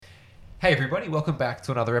Hey everybody, welcome back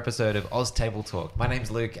to another episode of Oz Table Talk. My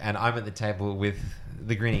name's Luke and I'm at the table with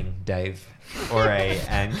the grinning Dave, Ore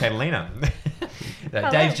and Catalina.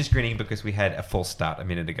 Dave's just grinning because we had a false start a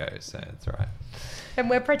minute ago, so it's all right.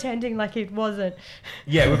 And we're pretending like it wasn't.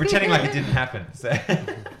 Yeah, we're pretending like it didn't happen. So.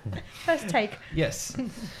 First take. Yes.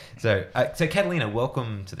 So Catalina,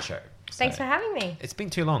 welcome to the show. Thanks for having me. It's been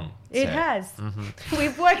too long. It has. Mm-hmm.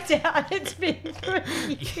 We've worked out it's been 3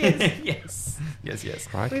 years. Yes.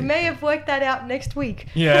 We may have worked that out next week.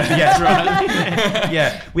 Yeah, that's right.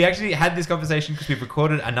 Yeah, we actually had this conversation because we've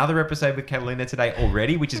recorded another episode with Catalina today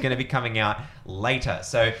already, which is going to be coming out later.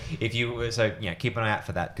 So keep an eye out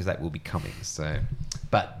for that because that will be coming. So,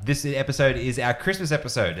 but this episode is our Christmas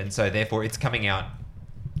episode, and so therefore it's coming out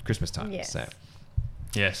Christmas time. Yes.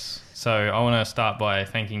 Yes. So I want to start by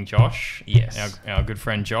thanking Josh, our good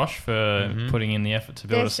friend Josh, for putting in the effort to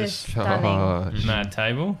build us this mad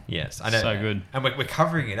table. Yes, I know. So good. And we're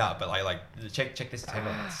covering it up, but like check this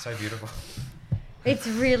table. It's so beautiful. It's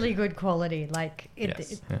really good quality.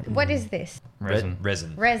 What is this? Resin.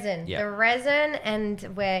 Resin. Yeah. The resin and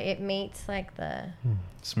where it meets like the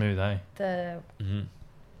smooth, the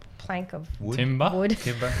plank of wood. Timber. Well,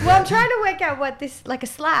 Yeah. I'm trying to work out what this, like a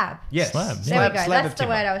slab. Yes. Slab. There we go. Slab That's the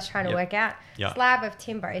word I was trying to work out. Yep. Slab of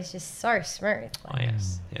timber is just so smooth. Oh,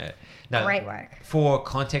 yes. Yeah. No, great work. For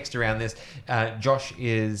context around this, Josh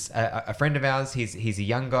is a friend of ours. He's a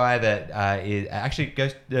young guy that actually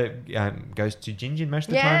goes to Gingin most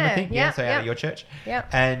of the time, I think. Yeah. So out of your church. Yeah.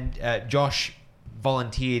 And Josh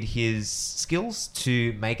volunteered his skills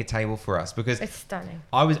to make a table for us because It's stunning.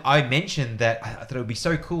 I mentioned that I thought it would be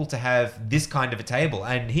so cool to have this kind of a table,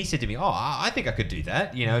 and he said to me, "Oh, I think I could do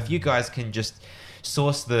that. You know, if you guys can just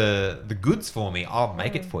source the goods for me, I'll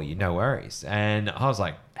make it for you. No worries." And I was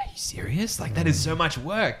like, "Are you serious? Like that is so much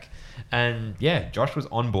work." And yeah, Josh was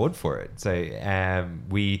on board for it. So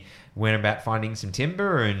we went about finding some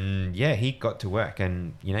timber, and yeah, he got to work.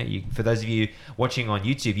 And you know, for those of you watching on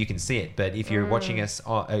YouTube, you can see it. But if you're watching us,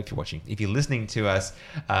 if you're listening to us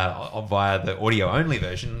via the audio only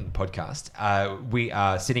version podcast, we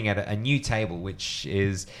are sitting at a new table, which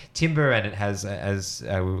is timber, and it has, as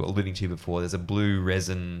we were alluding to before, there's a blue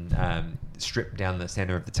resin strip down the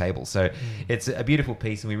center of the table. So it's a beautiful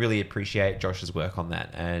piece, and we really appreciate Josh's work on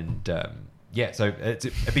that. And yeah, so it's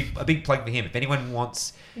a big plug for him. If anyone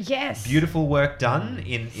wants beautiful work done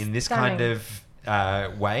in this kind of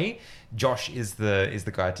way, Josh is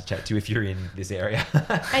the guy to chat to if you're in this area.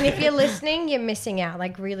 And if you're listening, you're missing out.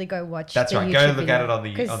 Like, really go watch. That's the right. YouTube Go look video, at it on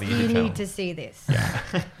the YouTube you channel. need to see this. Yeah.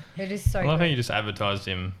 It is so. I love how good. you just advertised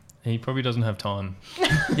him. He probably doesn't have time.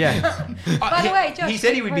 Yeah. By the way, Josh, he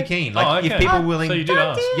said he would be keen. Like, okay. if people willing. So you did Done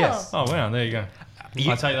ask. deal. Yes. Oh wow, there you go.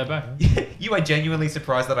 I take that back. You are genuinely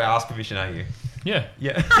surprised that I asked permission, are you? Yeah.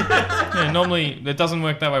 Yeah. Yeah. Normally, it doesn't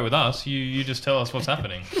work that way with us. You just tell us what's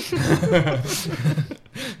happening.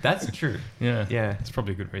 That's true. Yeah. Yeah. There's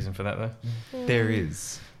probably a good reason for that though. There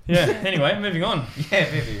is. Yeah. Anyway, moving on. Yeah,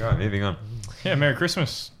 moving on. Yeah. Merry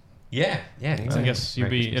Christmas. Yeah, exactly. I guess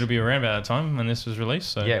it'll be around about that time when this was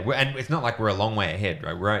released. So Yeah, and it's not like we're a long way ahead,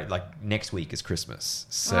 right? We're like next week is Christmas.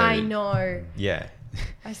 So I know. Yeah.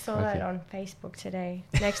 I saw that on Facebook today.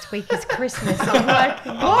 Next week is Christmas. I'm like,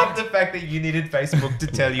 I what? love the fact that you needed Facebook to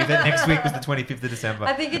tell you that next week was the 25th of December.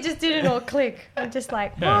 I think it just didn't all click. I'm just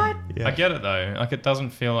like, yeah. what? Yeah. I get it though. Like it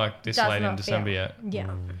doesn't feel like this Does late in not December feel- yet.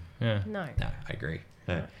 Yeah. Yeah. No. No, I agree.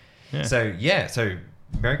 No. Yeah. So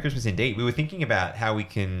Merry Christmas indeed. We were thinking about how we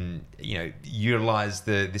can, utilize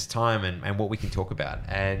this time and what we can talk about.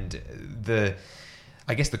 And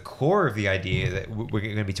I guess the core of the idea that we're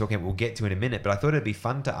going to be talking about, we'll get to in a minute, but I thought it'd be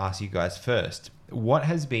fun to ask you guys first, what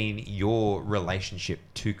has been your relationship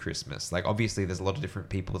to Christmas? Like, obviously, there's a lot of different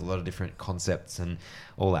people with a lot of different concepts and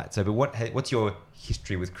all that. So, but what's your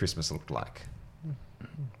history with Christmas looked like?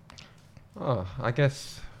 Oh, I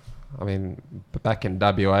guess, back in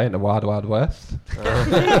WA, in the Wild Wild West,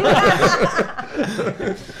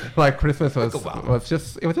 like Christmas was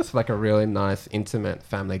just like a really nice, intimate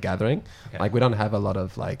family gathering. Okay. Like we don't have a lot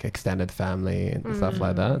of like extended family and stuff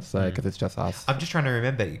like that. So because it's just us. I'm just trying to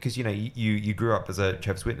remember because you grew up as a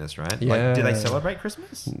Jehovah's Witness, right? Yeah. Like, do they celebrate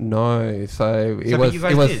Christmas? No, so but you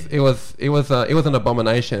guys it was an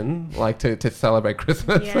abomination like to celebrate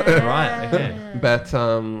Christmas. Yeah. Right, okay. But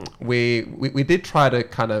we did try to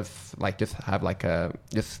kind of like just have like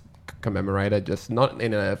just commemorate it, just not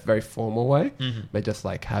in a very formal way, but just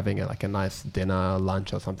like having a nice dinner,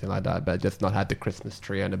 lunch or something like that, but just not have the Christmas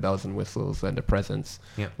tree and the bells and whistles and the presents.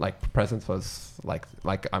 Yeah. Like presents was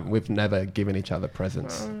we've never given each other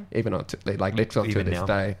presents, even literally to Even this now?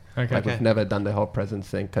 day. Okay. Like we've never done the whole presents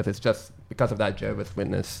thing because it's just because of that Jehovah's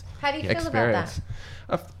Witness How do you feel about experience.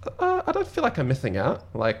 that? I I don't feel like I'm missing out.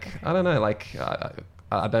 Like, I don't know, like,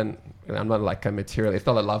 I don't, I'm not like a material. It's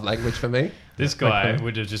not a love language for me. This guy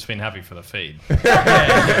would have just been happy for the feed. Be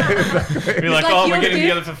like, oh, we're getting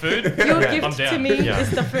together for food? Your gift to me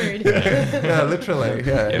is the food. Yeah, literally.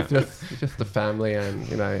 Yeah, it's just the family and,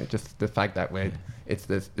 you know, just the fact that it's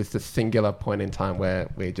this singular point in time where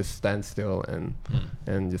we just stand still and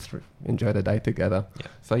just enjoy the day together. Yeah.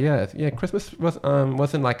 So yeah, Christmas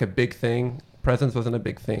wasn't like a big thing. Presents wasn't a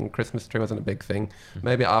big thing. Christmas tree wasn't a big thing.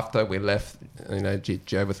 Maybe after we left, you know,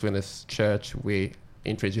 Jehovah's Witness Church, we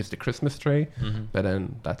introduced the Christmas tree, but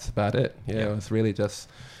then that's about it. Yeah, it was really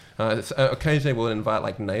just. Occasionally we'll invite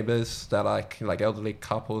like neighbors that like elderly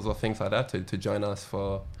couples or things like that to join us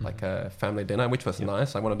for like a family dinner, which was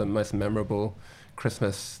nice. Like one of the most memorable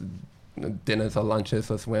Christmas dinners or lunches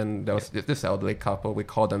was when there was this elderly couple. We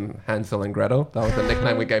called them Hansel and Gretel. That was the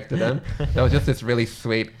nickname we gave to them. There was just this really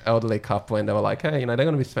sweet elderly couple, and they were like, hey, you know, they're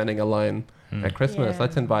going to be spending alone at Christmas.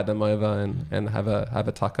 Let's invite them over and have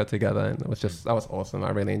a taco together. And it was just, that was awesome.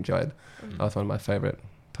 I really enjoyed. That was one of my favorite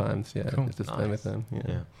times. Yeah, cool. Just spend with them.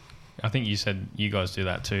 Yeah. I think you said you guys do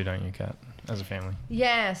that too, don't you, Kat, as a family?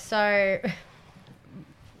 Yeah, so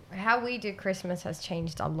how we do Christmas has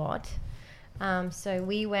changed a lot. So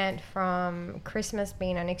we went from Christmas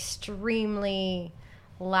being an extremely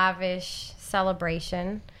lavish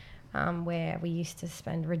celebration where we used to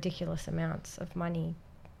spend ridiculous amounts of money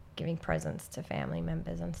giving presents to family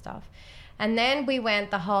members and stuff. And then we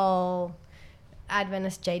went the whole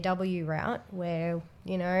Adventist JW route where,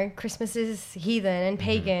 you know, Christmas is heathen and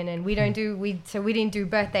pagan and we didn't do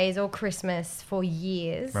birthdays or Christmas for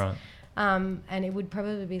years. Right. And it would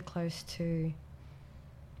probably be close to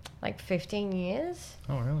like 15 years.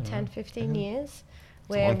 Oh, really? 10, 15 years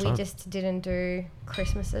where we just didn't do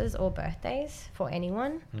Christmases or birthdays for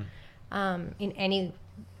anyone in any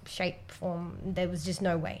shape, form. There was just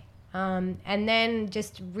no way. And then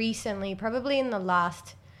just recently, probably in the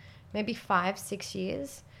last maybe 5-6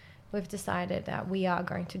 years, we've decided that we are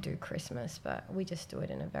going to do Christmas, but we just do it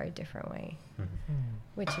in a very different way,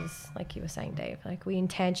 which is, like you were saying, Dave, like we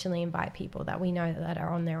intentionally invite people that we know that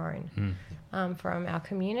are on their own from our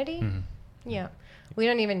community. Yeah. We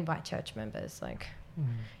don't even invite church members. Like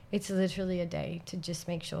it's literally a day to just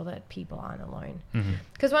make sure that people aren't alone.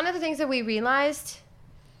 Because one of the things that we realized,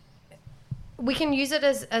 we can use it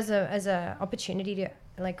as a opportunity to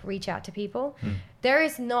like reach out to people. There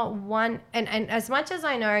is not one, and as much as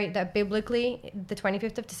I know that biblically the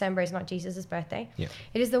 25th of December is not Jesus's birthday, it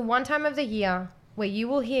is the one time of the year where you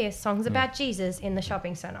will hear songs about Jesus in the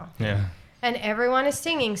shopping center. And everyone is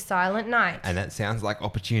singing Silent Night. And that sounds like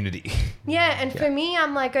opportunity. And for me,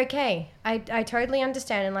 I'm like, okay, I totally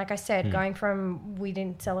understand. And like I said, going from we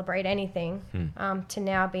didn't celebrate anything to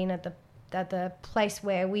now being at the place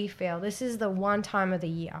where we feel this is the one time of the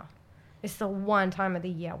year. It's the one time of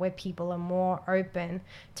the year where people are more open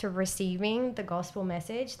to receiving the gospel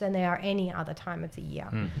message than they are any other time of the year.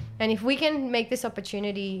 And if we can make this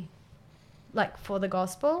opportunity like for the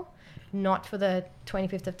gospel, not for the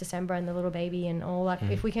 25th of December and the little baby and all that,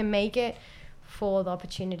 if we can make it for the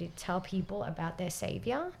opportunity to tell people about their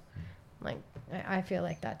savior, like I feel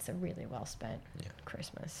like that's a really well spent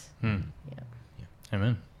Christmas.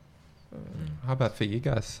 Amen. How about for you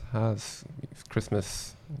guys? How's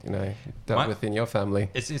Christmas, you know, dealt with in your family?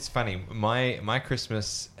 It's funny. My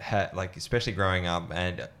Christmas had, like, especially growing up,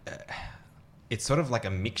 and it's sort of like a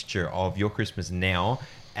mixture of your Christmas now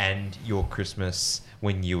and your Christmas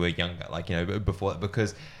when you were younger, like, you know, before,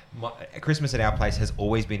 because Christmas at our place has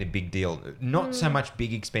always been a big deal. Not so much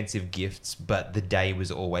big expensive gifts, but the day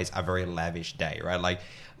was always a very lavish day, right? Like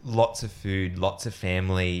lots of food, lots of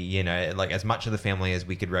family, you know, like as much of the family as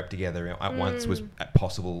we could wrap together at once was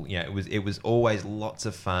possible. You know, it was always lots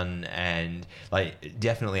of fun and like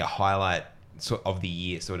definitely a highlight sort of the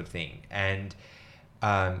year sort of thing. And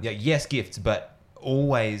yes, gifts, but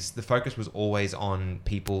always the focus was always on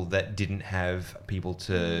people that didn't have people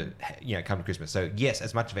to, you know, come to Christmas. So yes,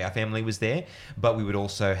 as much of our family was there, but we would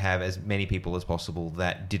also have as many people as possible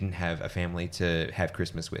that didn't have a family to have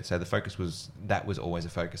Christmas with. So the focus was always a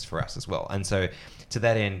focus for us as well. And so to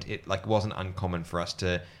that end, it like wasn't uncommon for us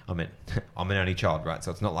to, I mean, I'm an only child, right?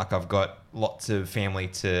 So it's not like I've got lots of family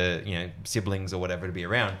to, you know, siblings or whatever to be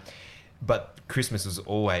around, but Christmas was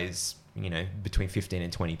always, you know, between 15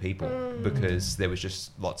 and 20 people because there was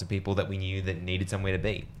just lots of people that we knew that needed somewhere to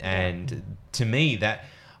be. And to me, that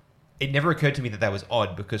it never occurred to me that was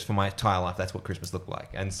odd because for my entire life, that's what Christmas looked like.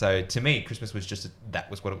 And so to me, Christmas was just,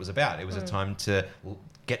 that was what it was about. It was a time to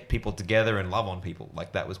get people together and love on people.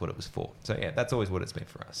 Like that was what it was for. So yeah, that's always what it's been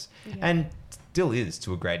for us. And still is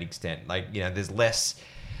to a great extent. Like, you know, there's less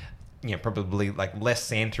probably like less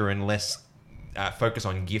Santa and less focus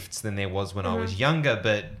on gifts than there was when I was younger,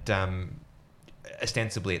 but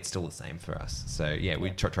ostensibly it's still the same for us. So we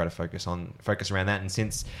try to focus around that. And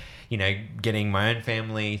since getting my own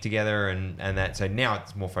family together and that, so now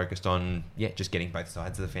it's more focused on just getting both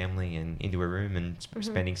sides of the family and into a room and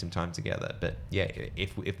spending some time together. But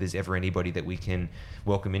if there's ever anybody that we can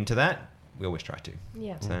welcome into that, we always try to.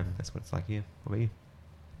 So that's what it's like here. What about you?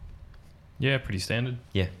 Yeah, pretty standard.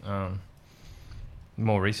 Yeah.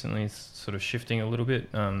 More recently, it's sort of shifting a little bit.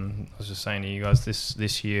 I was just saying to you guys,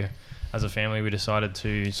 this year, as a family, we decided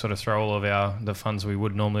to sort of throw all of the funds we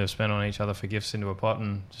would normally have spent on each other for gifts into a pot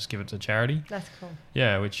and just give it to charity. That's cool.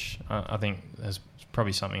 Yeah, which I think is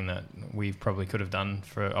probably something that we probably could have done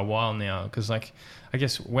for a while now. Because, like, I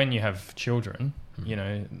guess when you have children,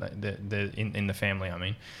 they're in the family, I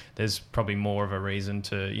mean, there's probably more of a reason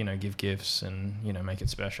to, give gifts and, make it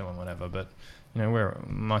special and whatever. But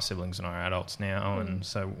my siblings and I are adults now, and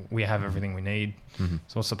so we have everything we need. So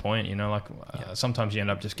what's the point? Sometimes you end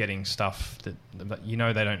up just getting stuff that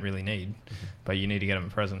they don't really need, but you need to get them a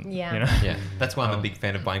present. Yeah. That's why I'm a big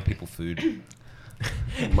fan of buying people food.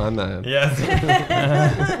 My man. Yes.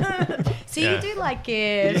 So you do like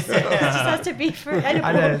gifts. It just has to be food.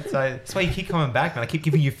 I know. So that's why you keep coming back, man. I keep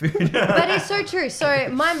giving you food. But it's so true. So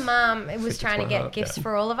my mum was trying to get gifts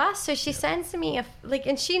for all of us. So she sends me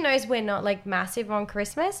and she knows we're not like massive on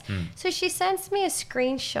Christmas. So she sends me a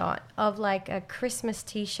screenshot of like a Christmas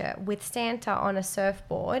T-shirt with Santa on a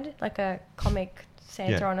surfboard, like a comic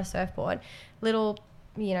Santa on a surfboard, little,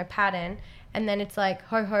 pattern. And then it's like,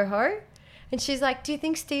 ho, ho, ho. And she's like, do you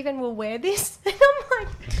think Stephen will wear this? And I'm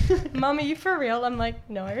like, Mum, are you for real? I'm like,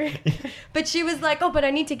 no. But she was like, oh, but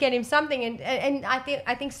I need to get him something. And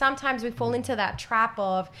I think sometimes we fall into that trap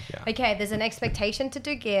of, okay, there's an expectation to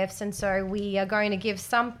do gifts. And so we are going to give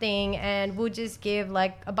something and we'll just give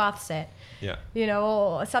like a bath set. Yeah.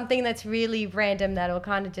 Or something that's really random that'll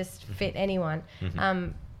kind of just fit anyone.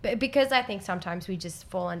 Because I think sometimes we just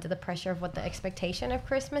fall under the pressure of what the expectation of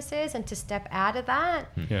Christmas is, and to step out of that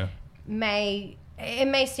may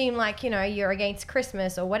seem like you're against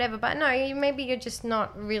Christmas or whatever, but no, maybe you're just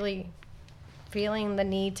not really feeling the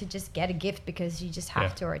need to just get a gift because you just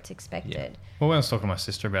have to, or it's expected. Well, I was talking to my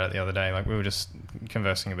sister about it the other day. Like, we were just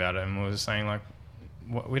conversing about it, and we were just saying, like,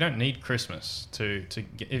 we don't need Christmas to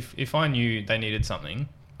get, if I knew they needed something,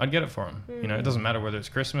 I'd get it for them. It doesn't matter whether it's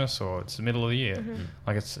Christmas or it's the middle of the year.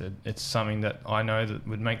 Like, it's something that I know that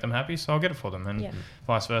would make them happy, so I'll get it for them, and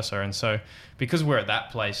vice versa. And so, because we're at that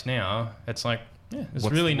place now, it's like, there's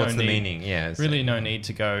really no need. What's the meaning? Really no need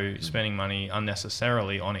to go spending money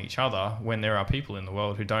unnecessarily on each other when there are people in the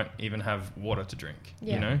world who don't even have water to drink,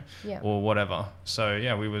 or whatever. So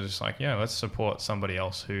we were just like, let's support somebody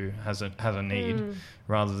else who has a need,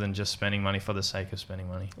 rather than just spending money for the sake of spending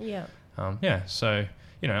money. So.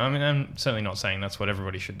 I mean, I'm certainly not saying that's what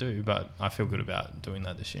everybody should do, but I feel good about doing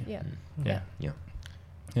that this year. Yeah.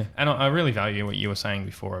 And I really value what you were saying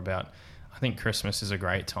before about, I think Christmas is a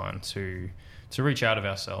great time to reach out of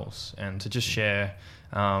ourselves and to just share.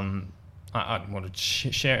 I want to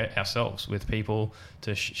share ourselves with people,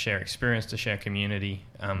 to share experience, to share community,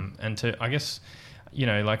 and to, I guess,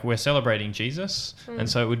 like, we're celebrating Jesus. And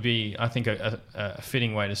so it would be, I think, a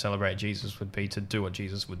fitting way to celebrate Jesus would be to do what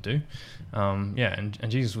Jesus would do. And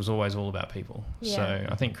Jesus was always all about people. So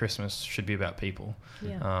I think Christmas should be about people.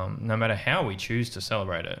 No matter how we choose to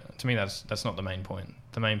celebrate it. To me, that's not the main point.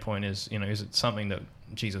 The main point is, is it something that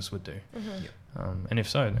Jesus would do? And if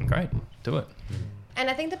so, then great, do it. And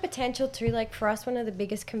I think the potential too, like, for us, one of the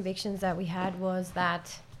biggest convictions that we had was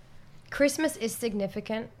that Christmas is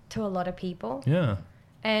significant to a lot of people.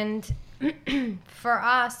 And for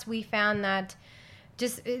us, we found that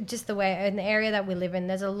just the way, in the area that we live in,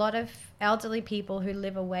 there's a lot of elderly people who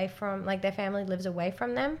live away from, like, their family lives away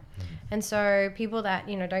from them. And so people that,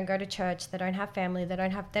 don't go to church, they don't have family, they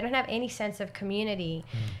don't have any sense of community.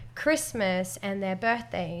 Christmas and their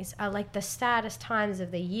birthdays are like the saddest times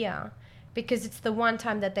of the year, because it's the one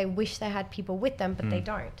time that they wish they had people with them, but they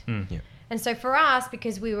don't. And so for us,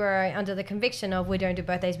 because we were under the conviction of we don't do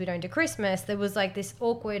birthdays, we don't do Christmas, there was like this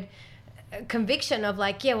awkward conviction of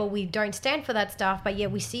like, we don't stand for that stuff, but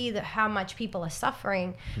we see how much people are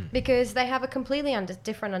suffering because they have a completely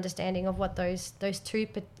different understanding of what those two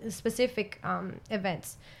specific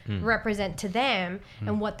events represent to them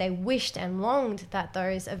and what they wished and longed that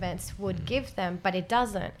those events would give them, but it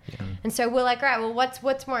doesn't. And so we're like, right, well,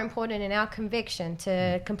 what's more important in our conviction,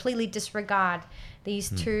 to completely disregard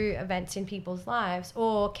these two events in people's lives,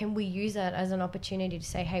 or can we use that as an opportunity to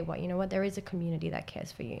say, hey, there is a community that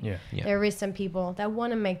cares for you. There there is some people that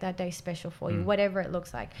want to make that day special for you, whatever it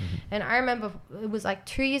looks like. And I remember it was like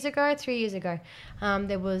 3 years ago,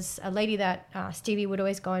 there was a lady that Stevie would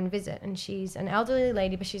always go and visit, and she's an elderly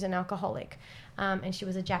lady, but she's an alcoholic. And she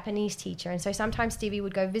was a Japanese teacher. And so sometimes Stevie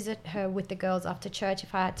would go visit her with the girls after church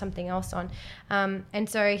if I had something else on. And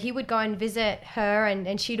so he would go and visit her,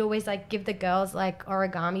 and she'd always like give the girls like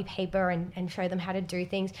origami paper and show them how to do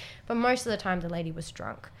things. But most of the time the lady was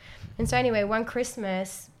drunk. And so anyway, one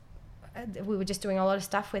Christmas, we were just doing a lot of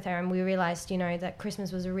stuff with her, and we realized, you know, that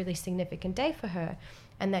Christmas was a really significant day for her.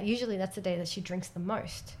 And that usually that's the day that she drinks the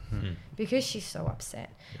most because she's so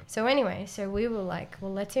upset. Yep. So anyway, so we were like,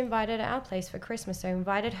 well, let's invite her to our place for Christmas. So I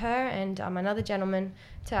invited her and another gentleman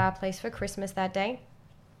to our place for Christmas that day.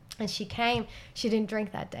 And she came. She didn't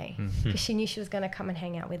drink that day because she knew she was going to come and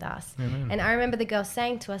hang out with us. And I remember the girls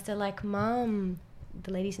saying to us, they're like, Mom,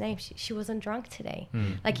 the lady's name, she wasn't drunk today.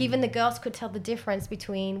 Like even the girls could tell the difference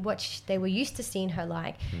between what they were used to seeing her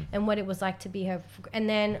like and what it was like to be her. And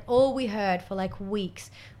then all we heard for like weeks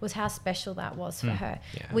was how special that was for her.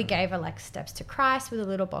 Yeah. We gave her like Steps to Christ with a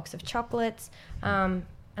little box of chocolates.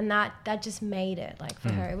 And that just made it like for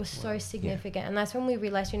her. It was so significant. And that's when we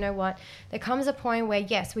realized, you know what, there comes a point where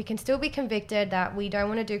yes, we can still be convicted that we don't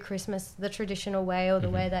want to do Christmas the traditional way or the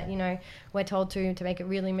way that, you know, we're told to make it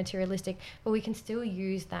really materialistic, but we can still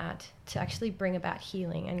use that to actually bring about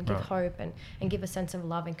healing and give hope and give a sense of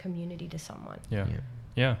love and community to someone.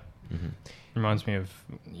 Reminds me of,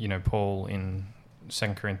 you know, Paul in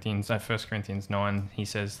 1 Corinthians 9, he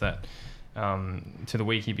says that to the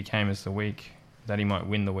weak he became as the weak, that he might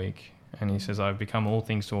win the weak. And he says, I've become all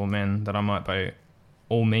things to all men, that I might by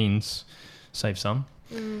all means save some.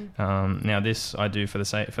 Now this I do for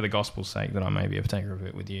the gospel's sake, that I may be a partaker of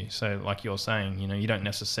it with you. So like you're saying, you know, you don't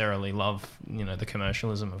necessarily love, you know, the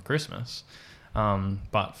commercialism of Christmas,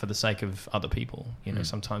 but for the sake of other people, you know,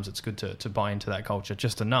 sometimes it's good to buy into that culture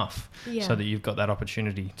just enough so that you've got that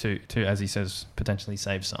opportunity to, as he says, potentially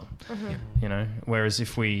save some, you know, whereas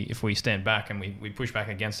if we stand back and we push back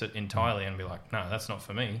against it entirely and be like, no, that's not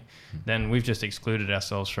for me, then we've just excluded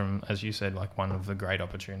ourselves from, as you said, like one of the great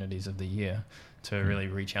opportunities of the year to really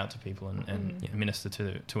reach out to people and minister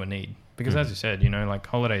to a need. Because as you said, you know, like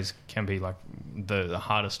holidays can be like the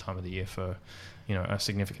hardest time of the year for, you know, a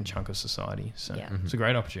significant chunk of society. So it's a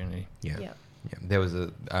great opportunity. There was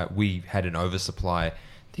we had an oversupply, I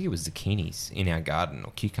think it was zucchinis in our garden,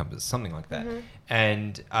 or cucumbers, something like that.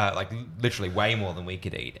 And like literally way more than we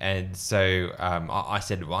could eat. And so I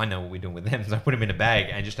said, well, I know what we're doing with them. So I put them in a bag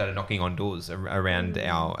and just started knocking on doors around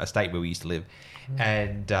our estate where we used to live.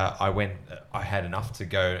 And I had enough to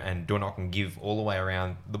go and door knock and give all the way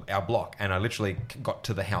around our block. And I literally got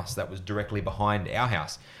to the house that was directly behind our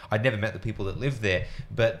house. I'd never met the people that lived there,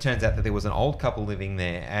 but it turns out that there was an old couple living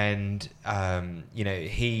there. And, you know,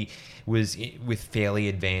 he was with fairly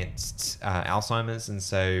advanced Alzheimer's. And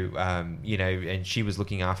so, you know, and she was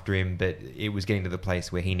looking after him, but it was getting to the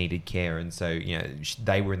place where he needed care. And so, you know,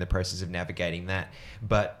 they were in the process of navigating that.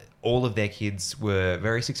 But all of their kids were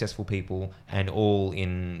very successful people and all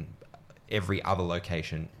in every other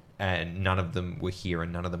location, and none of them were here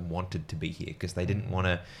and none of them wanted to be here because they didn't want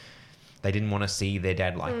to see their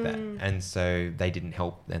dad like that. And so they didn't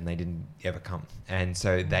help and they didn't ever come. And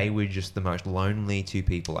so they were just the most lonely two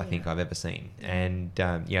people I think I've ever seen. And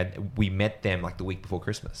we met them like the week before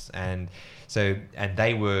Christmas. And so, and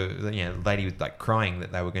they were, you know, the lady was like crying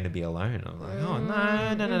that they were going to be alone. I'm like, oh,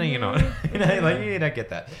 no, you're not. You know, like, you don't get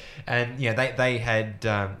that. And, you know, they had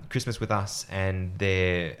Christmas with us, and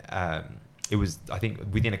their, it was, I think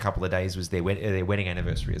within a couple of days was their wedding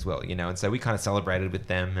anniversary as well, you know. And so we kind of celebrated with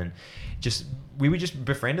them, and we just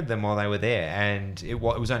befriended them while they were there. And it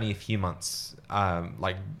was only a few months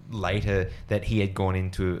like later that he had gone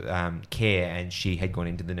into care, and she had gone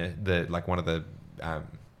into the like one of the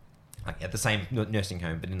like at the same nursing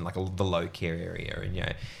home, but in like the low care area. And, you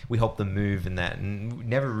know, we helped them move and that, and we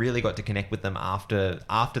never really got to connect with them after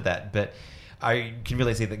that. But I can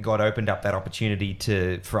really see that God opened up that opportunity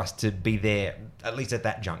for us to be there, at least at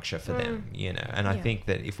that juncture for them, you know. And I think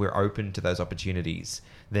that if we're open to those opportunities,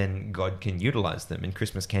 then God can utilize them, and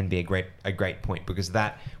Christmas can be a great point, because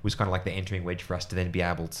that was kind of like the entering wedge for us to then be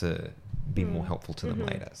able to be more helpful to them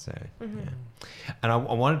later. So, And I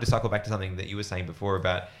wanted to cycle back to something that you were saying before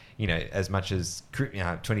about, you know, as much as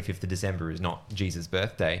 25th of December is not Jesus'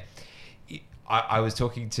 birthday, I was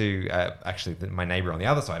talking to actually my neighbor on the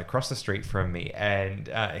other side, across the street from me, and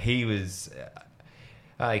he was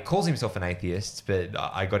He calls himself an atheist, but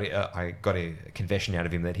I got a confession out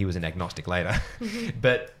of him that he was an agnostic later.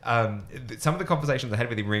 But some of the conversations I had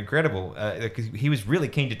with him were incredible, because he was really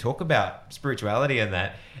keen to talk about spirituality and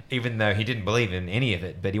that, even though he didn't believe in any of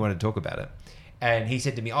it, but he wanted to talk about it. And he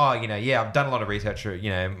said to me, "Oh, yeah, I've done a lot of research.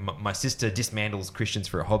 My sister dismantles Christians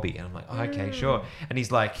for a hobby." And I'm like, "Oh, okay, sure." And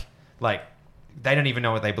he's like. They don't even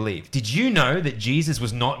know what they believe. Did you know that Jesus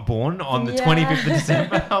was not born on the 25th of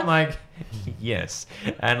December? I'm like, yes.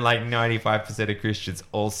 And like 95% of Christians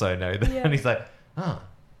also know that. Yeah. And he's like, oh,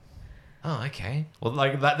 okay. Well,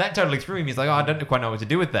 like that totally threw him. He's like, I don't quite know what to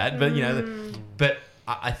do with that. But, but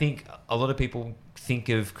I think a lot of people think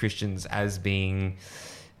of Christians as being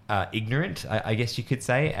ignorant, I guess you could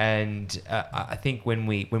say. And I think when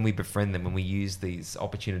we befriend them, when we use these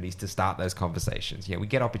opportunities to start those conversations, we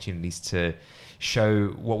get opportunities to show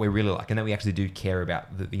what we're really like, and that we actually do care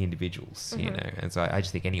about the individuals, And so I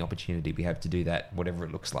just think any opportunity we have to do that, whatever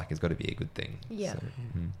it looks like, has got to be a good thing. Yeah. So,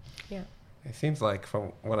 Yeah. It seems like,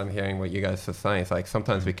 from what I'm hearing, what you guys are saying, it's like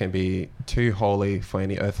sometimes we can be too holy for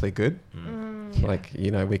any earthly good. Like,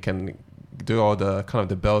 we can do all the kind of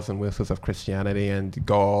the bells and whistles of Christianity and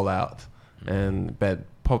go all out, but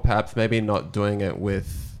perhaps maybe not doing it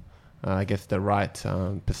with, I guess, the right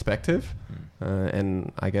perspective,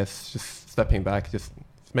 and I guess just stepping back, just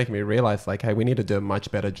making me realize, like, hey, we need to do a much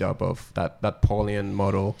better job of that Paulian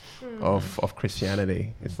model of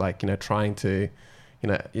Christianity. It's like, trying to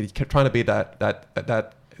be that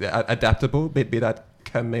adaptable, be that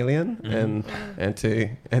chameleon, and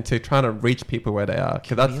to trying to reach people where they are,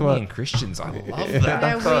 because that's what Christians, I love that.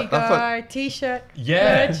 There we go. T-shirt.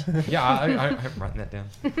 Yeah. I'm writing that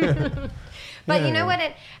down. But you know what?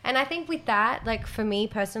 And I think with that, like for me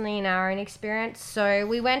personally, in our own experience, so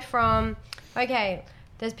we went from, okay,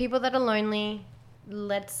 there's people that are lonely,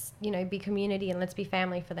 let's, be community and let's be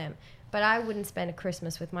family for them. But I wouldn't spend a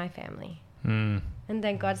Christmas with my family. And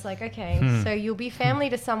then God's like, okay, so you'll be family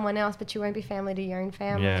to someone else, but you won't be family to your own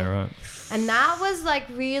family. Yeah, right. And that was like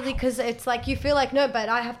really, because it's like you feel like, no, but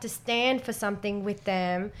I have to stand for something with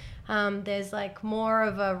them. There's like more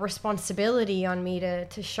of a responsibility on me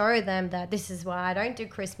to show them that this is why I don't do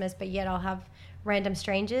Christmas, but yet I'll have random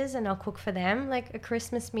strangers and I'll cook for them like a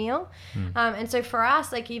Christmas meal. And so for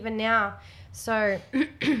us, like even now, so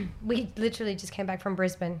we literally just came back from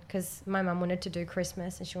Brisbane because my mum wanted to do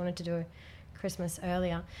Christmas and she wanted to do Christmas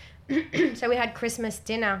earlier. So we had Christmas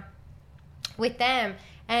dinner with them,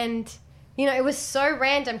 and it was so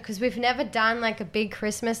random because we've never done like a big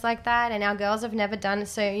Christmas like that, and our girls have never done it.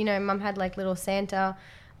 So Mum had like little Santa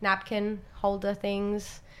napkin holder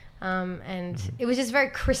things, and it was just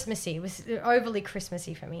very Christmassy. It was overly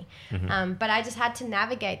Christmassy for me. But I just had to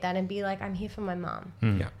navigate that and be like, I'm here for my mum.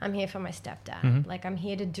 I'm here for my stepdad. Like, I'm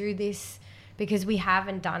here to do this because we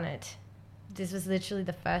haven't done it. This was literally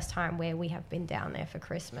the first time where we have been down there for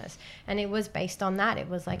Christmas, and it was based on that. It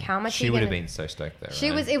was like, how much she would have been so stoked there.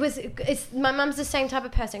 She right? It's my mum's the same type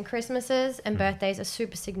of person. Christmases and birthdays are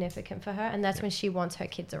super significant for her, and that's when she wants her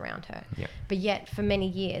kids around her. But yet for many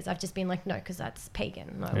years I've just been like, no, because that's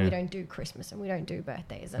pagan. Like, we don't do Christmas and we don't do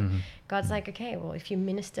birthdays. And God's like, okay, well, if you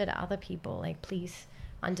minister to other people, like, please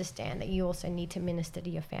understand that you also need to minister to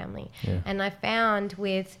your family. And I found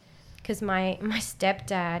because my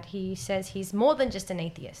stepdad, he says he's more than just an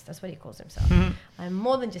atheist. That's what he calls himself. I'm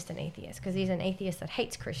more than just an atheist, because he's an atheist that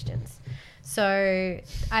hates Christians. So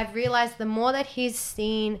I've realized the more that he's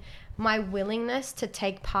seen my willingness to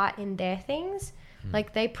take part in their things,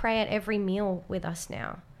 like they pray at every meal with us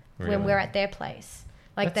now when we're at their place.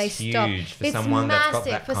 Like, that's they stop. Huge for it's someone massive that's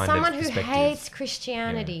got that for kind someone of who hates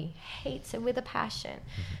Christianity, hates it with a passion,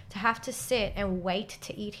 to have to sit and wait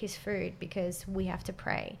to eat his food because we have to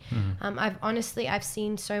pray. I've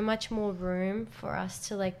seen so much more room for us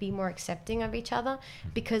to like be more accepting of each other,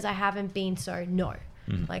 because I haven't been so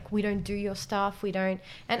like, we don't do your stuff, we don't,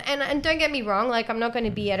 and don't get me wrong, like, I'm not going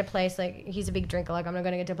to be at a place like, he's a big drinker, like, I'm not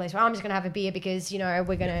going to get to a place where I'm just going to have a beer because we're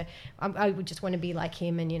going to I would just want to be like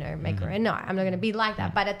him and make her, and no, I'm not going to be like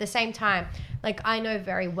that. But at the same time, like, I know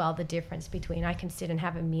very well the difference between I can sit and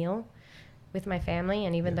have a meal with my family,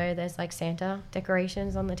 and even though there's like Santa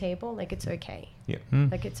decorations on the table, like, it's okay.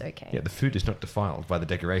 Like, it's okay. The food is not defiled by the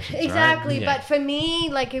decorations. Exactly. Right? But for me,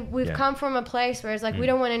 like, we've come from a place where it's like, we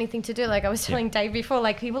don't want anything to do. Like I was telling Dave before,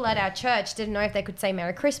 like, people at our church didn't know if they could say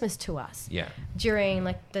Merry Christmas to us during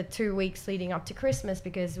like the 2 weeks leading up to Christmas,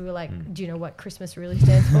 because we were like, do you know what Christmas really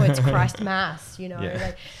stands for? It's Christ Mass,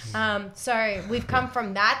 like, so we've come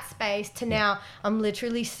from that space to now I'm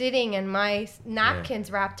literally sitting and my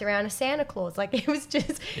napkins wrapped around a Santa Claus Falls. Like it was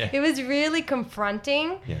just, Yeah. it was really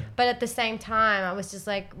confronting. Yeah. But at the same time, I was just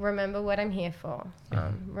like, remember what I'm here for.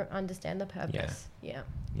 Yeah. Understand the purpose. Yeah.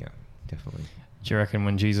 Yeah, definitely. Do you reckon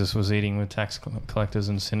when Jesus was eating with tax collectors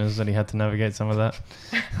and sinners that he had to navigate some of that?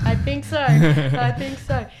 I think so. I think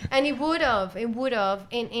so. And it would have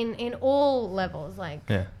in all levels, like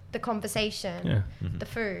Yeah. the conversation, Yeah. the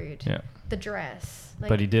food, Yeah. the dress. Like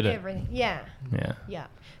But he did it. everything. Yeah. Yeah. Yeah.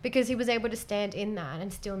 Because he was able to stand in that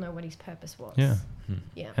and still know what his purpose was. Yeah.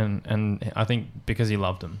 Yeah. And I think because he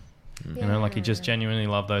loved them. You know, like he just Yeah. genuinely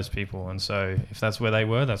loved those people. And so if that's where they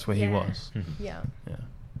were, that's where he Yeah. was. Yeah. Yeah.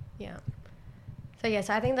 Yeah. So yes,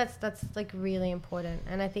 I think that's like really important.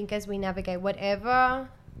 And I think as we navigate whatever,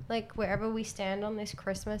 like wherever we stand on this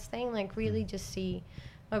Christmas thing, like really just see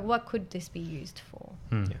like what could this be used for?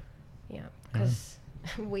 Hmm. Yeah. Yeah. Because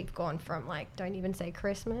we've gone from like don't even say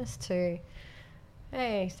Christmas to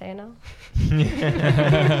hey Santa.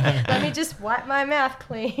 Let me just wipe my mouth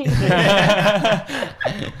clean.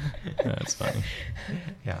 That's funny.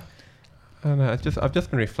 Yeah. I don't know. I've just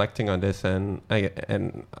been reflecting on this, and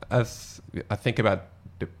as I think about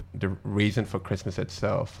the reason for Christmas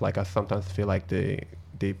itself, like I sometimes feel like the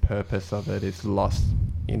purpose of it is lost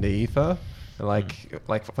in the ether. Like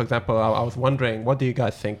for example, I was wondering, what do you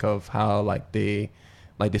guys think of how like the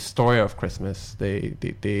story of Christmas,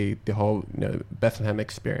 the whole Bethlehem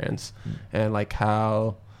experience, and like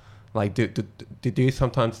how like do you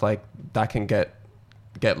sometimes like that can get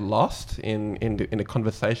lost in the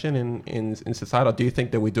conversation in society, or do you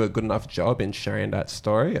think that we do a good enough job in sharing that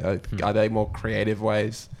story? Are there more creative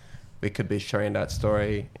ways we could be sharing that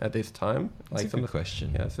story at this time? That's a good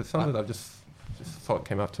question. Yeah, so something I've just thought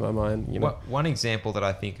came up to my mind. One example that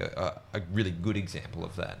I think a really good example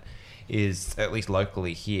of that is, at least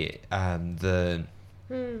locally here, the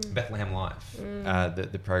Bethlehem Live,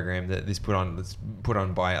 the program that's put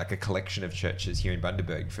on by like a collection of churches here in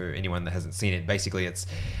Bundaberg. For anyone that hasn't seen it, basically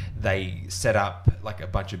they set up like a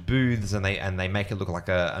bunch of booths and they make it look like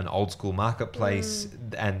an old school marketplace,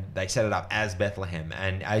 and they set it up as Bethlehem.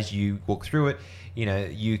 And as you walk through it,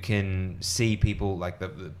 you can see people like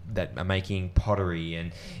that are making pottery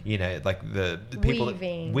and like the people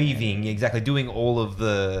weaving, exactly, doing all of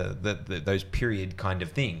those period kind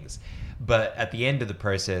of things. But at the end of the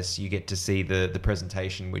process, you get to see the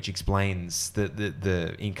presentation, which explains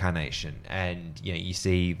the incarnation, and you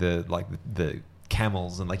see the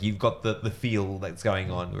camels, and like you've got the feel that's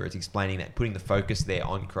going on where it's explaining that, putting the focus there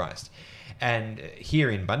on Christ. And here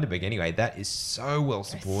in Bundaberg, anyway, that is so well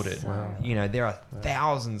supported. Wow. There are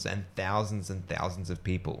thousands and thousands and thousands of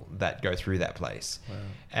people that go through that place. Wow.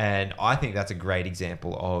 And I think that's a great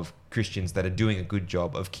example of Christians that are doing a good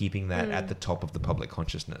job of keeping that at the top of the public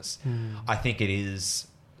consciousness. I think it is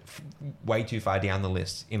way too far down the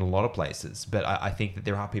list in a lot of places, but I think that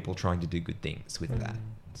there are people trying to do good things with that.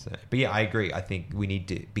 So, but yeah, I agree. I think we need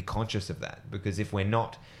to be conscious of that, because if we're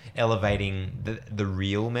not elevating the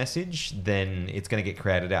real message, then it's going to get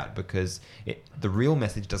crowded out, because the real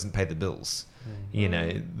message doesn't pay the bills.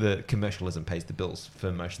 The commercialism pays the bills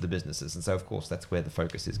for most of the businesses, and so of course that's where the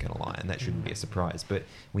focus is going to lie, and that shouldn't be a surprise. But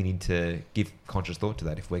we need to give conscious thought to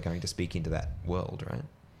that if we're going to speak into that world, right?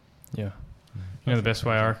 Yeah. The best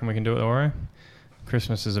way I reckon we can do it, Ore?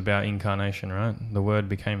 Christmas is about incarnation, right? The Word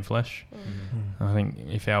became flesh. I think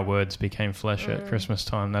if our words became flesh at Christmas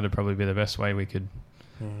time, that'd probably be the best way we could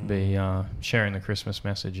be sharing the Christmas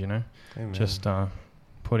message, Amen. Just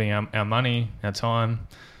putting our money, our time,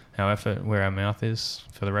 our effort where our mouth is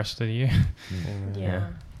for the rest of the year. Yeah.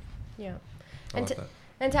 And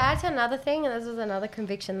to add to another thing, and this was another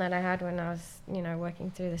conviction that I had when I was,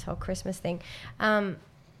 working through this whole Christmas thing.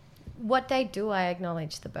 What day do I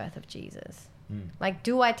acknowledge the birth of Jesus? Like,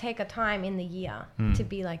 do I take a time in the year to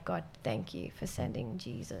be like, God, thank you for sending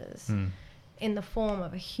Jesus in the form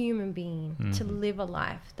of a human being to live a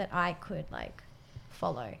life that I could like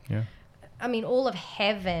follow? Yeah. I mean, all of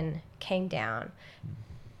heaven came down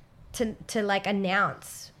to like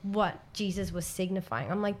announce what Jesus was signifying.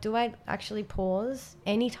 I'm like, do I actually pause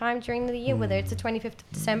any time during the year, whether it's the 25th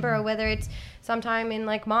of December or whether it's sometime in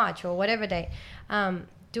like March or whatever day?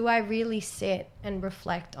 Do I really sit and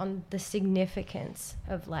reflect on the significance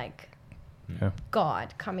of like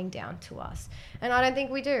God coming down to us? And I don't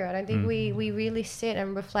think we do. I don't think we really sit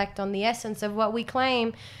and reflect on the essence of what we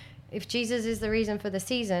claim. If Jesus is the reason for the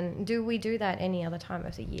season, do we do that any other time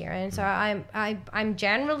of the year? And so I'm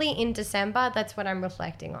generally in December, that's what I'm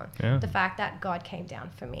reflecting on. Yeah. The fact that God came down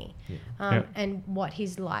for me and what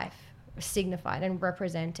his life signified and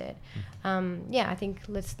represented. I think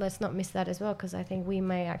let's not miss that as well, because I think we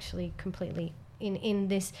may actually completely in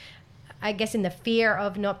this, I guess, in the fear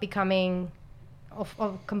of not becoming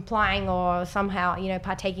of complying or somehow,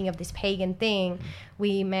 partaking of this pagan thing,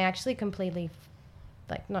 we may actually completely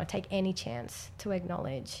not take any chance to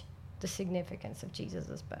acknowledge the significance of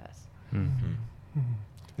Jesus' birth.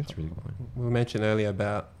 That's a really good point. We mentioned earlier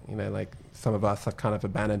about, like some of us have kind of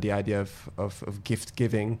abandoned the idea of gift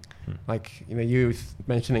giving. Like, you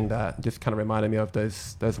mentioning that just kind of reminded me of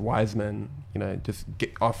those wise men, just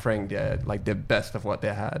offering their best of what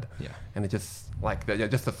they had. Yeah. And it just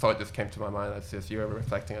just the thought just came to my mind. That's just, you were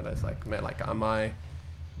reflecting on it. It's like, man, am I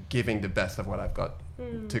giving the best of what I've got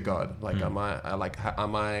to God? Like, am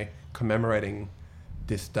I commemorating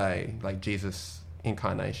this day, like Jesus'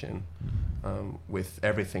 incarnation, with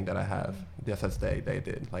everything that I have, just as they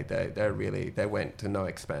did. Like they went to no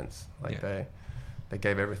expense. Like they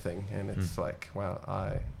gave everything, and it's like, wow,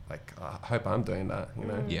 I hope I'm doing that.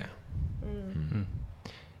 Yeah.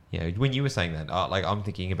 Yeah. When you were saying that, I'm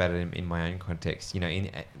thinking about it in my own context.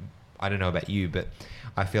 I don't know about you, but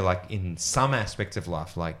I feel like in some aspects of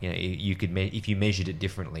life, you could if you measured it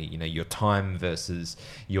differently, your time versus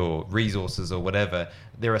your resources or whatever.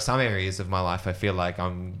 There are some areas of my life I feel like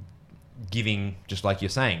I'm giving, just like you're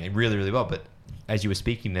saying, really, really well. But as you were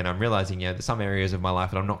speaking, then I'm realizing, there's some areas of my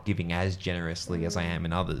life that I'm not giving as generously as I am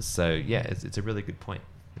in others. So yeah, it's a really good point.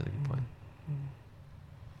 Really good point.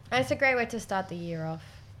 And it's a great way to start the year off.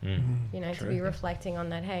 True. To be reflecting on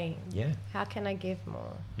that. Hey, yeah, how can I give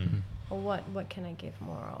more? Or what can I give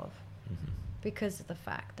more of? Because of the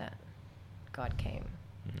fact that God came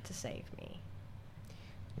to save me.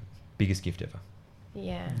 Biggest gift ever.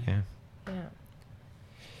 Yeah. Yeah. Yeah.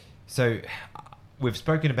 So we've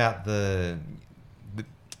spoken about the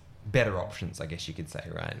better options, I guess you could say,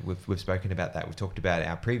 right? We've spoken about that. We've talked about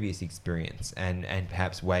our previous experience and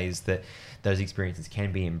perhaps ways that those experiences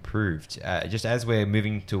can be improved. Just as we're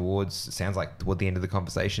moving toward the end of the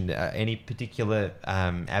conversation, any particular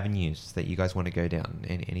avenues that you guys want to go down?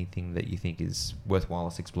 Anything that you think is worthwhile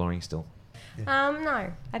us exploring still? No,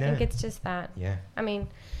 I think it's just that. Yeah. I mean,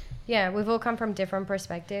 we've all come from different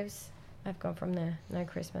perspectives. I've gone from the no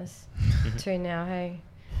Christmas to now, hey.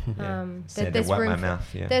 Santa wipe my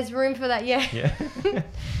mouth. Yeah. There's room for that. Yeah. Yeah.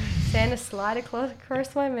 Santa slide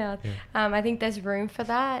across my mouth. Yeah. I think there's room for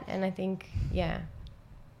that, and I think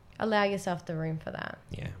allow yourself the room for that.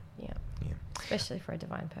 Yeah. Yeah. Yeah. Especially for a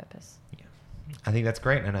divine purpose. Yeah. I think that's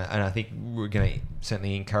great, and I think we're going to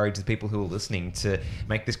certainly encourage the people who are listening to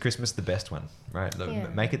make this Christmas the best one, right?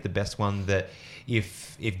 Make it the best one that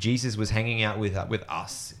if Jesus was hanging out with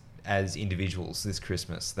us as individuals this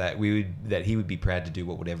Christmas, that he would be proud to do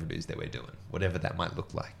whatever it is that we're doing, whatever that might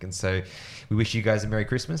look like. And so we wish you guys a Merry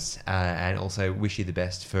Christmas, and also wish you the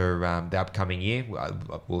best for the upcoming year.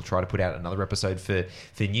 We'll try to put out another episode for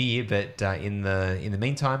New Year, but in the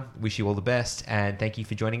meantime, wish you all the best, and thank you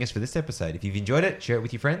for joining us for this episode. If you've enjoyed it, share it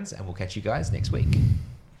with your friends, and we'll catch you guys next week.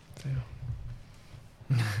 See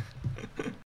ya.